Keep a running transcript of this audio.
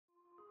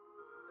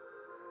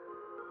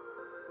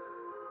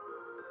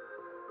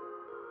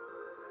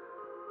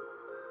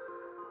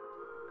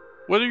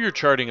Whether you're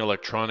charting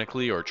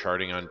electronically or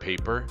charting on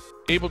paper,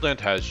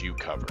 ABELDent has you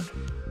covered.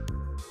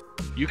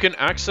 You can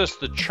access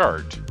the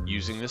chart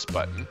using this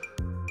button,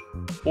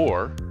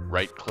 or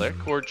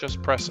right-click or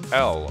just press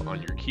L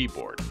on your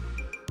keyboard.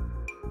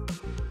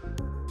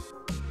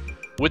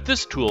 With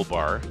this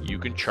toolbar, you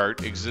can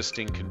chart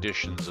existing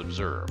conditions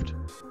observed.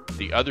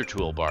 The other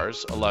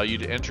toolbars allow you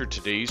to enter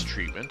today's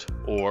treatment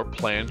or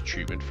planned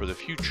treatment for the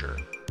future.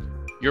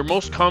 Your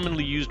most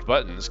commonly used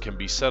buttons can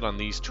be set on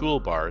these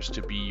toolbars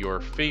to be your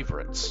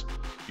favorites.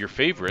 Your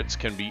favorites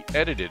can be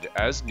edited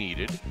as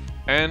needed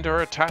and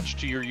are attached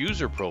to your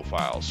user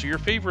profile, so your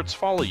favorites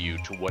follow you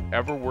to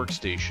whatever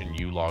workstation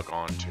you log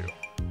on to.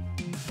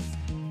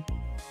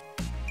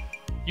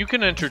 You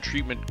can enter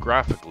treatment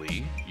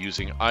graphically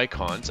using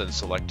icons and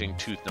selecting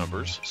tooth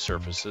numbers,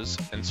 surfaces,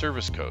 and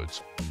service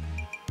codes.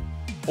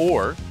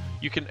 Or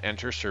you can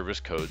enter service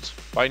codes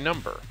by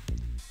number.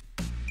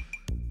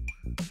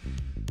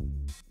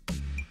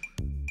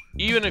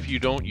 Even if you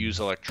don't use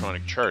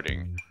electronic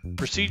charting,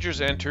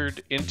 procedures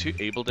entered into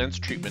ABELDent's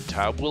treatment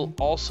tab will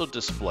also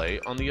display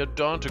on the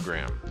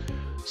Odontogram.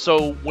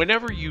 So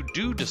whenever you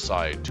do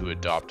decide to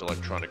adopt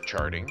electronic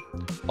charting,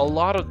 a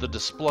lot of the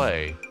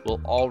display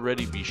will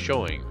already be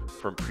showing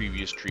from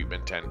previous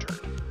treatment entered.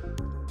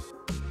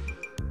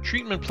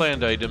 Treatment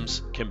planned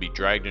items can be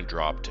dragged and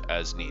dropped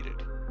as needed.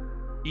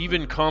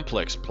 Even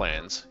complex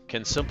plans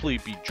can simply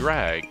be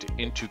dragged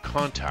into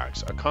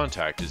contacts. A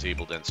contact is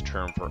ABELDent's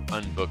term for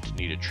unbooked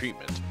needed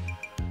treatment,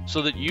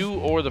 so that you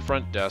or the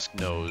front desk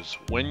knows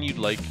when you'd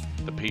like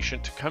the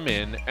patient to come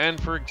in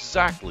and for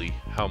exactly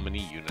how many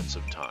units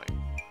of time.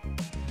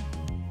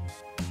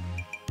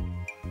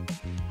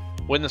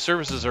 When the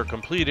services are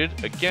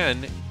completed,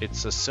 again,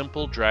 it's a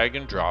simple drag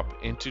and drop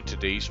into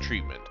today's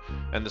treatment,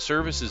 and the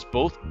service is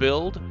both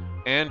billed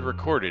and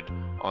recorded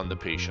on the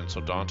patient's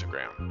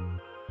odontogram.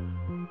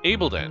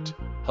 ABELDent,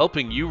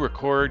 helping you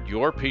record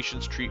your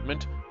patient's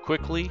treatment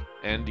quickly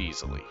and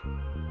easily.